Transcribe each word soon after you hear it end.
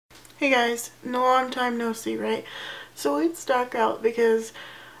Hey guys, long time no see, right? So it's dark out because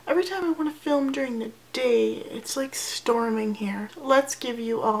every time I want to film during the day, it's like storming here. Let's give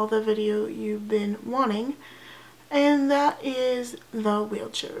you all the video you've been wanting, and that is the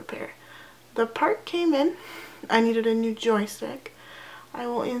wheelchair repair. The part came in. I needed a new joystick. I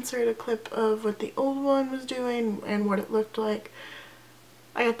will insert a clip of what the old one was doing and what it looked like.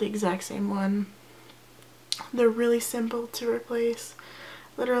 I got the exact same one. They're really simple to replace.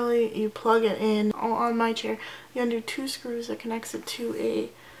 Literally, you plug it in. On my chair, you undo 2 screws that connects it to a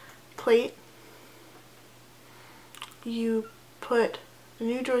plate. You put the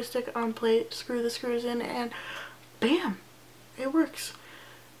new joystick on plate, screw the screws in, and bam! It works.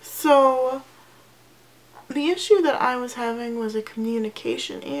 So, the issue that I was having was a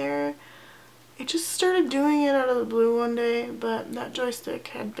communication error. It just started doing it out of the blue one day, but that joystick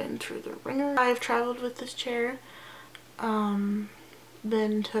had been through the ringer. I've traveled with this chair.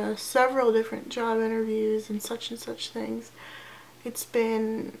 Been to several different job interviews and such things. It's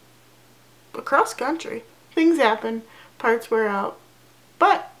been across country. Things happen, parts wear out,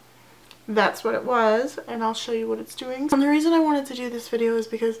 but that's what it was, and I'll show you what it's doing. And the reason I wanted to do this video is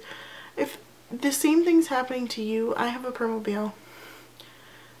because if the same thing's happening to you, I have a Permobile.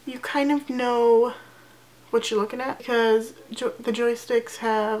 You kind of know what you're looking at because the joysticks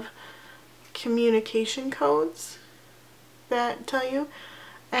have communication codes that tell you,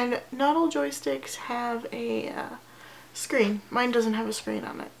 and not all joysticks have a screen. Mine doesn't have a screen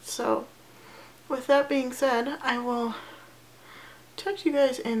on it. So with that being said, I will talk to you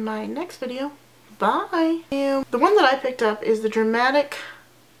guys in my next video. Bye! The one that I picked up is the Dramatic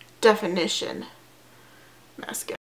Definition mascara.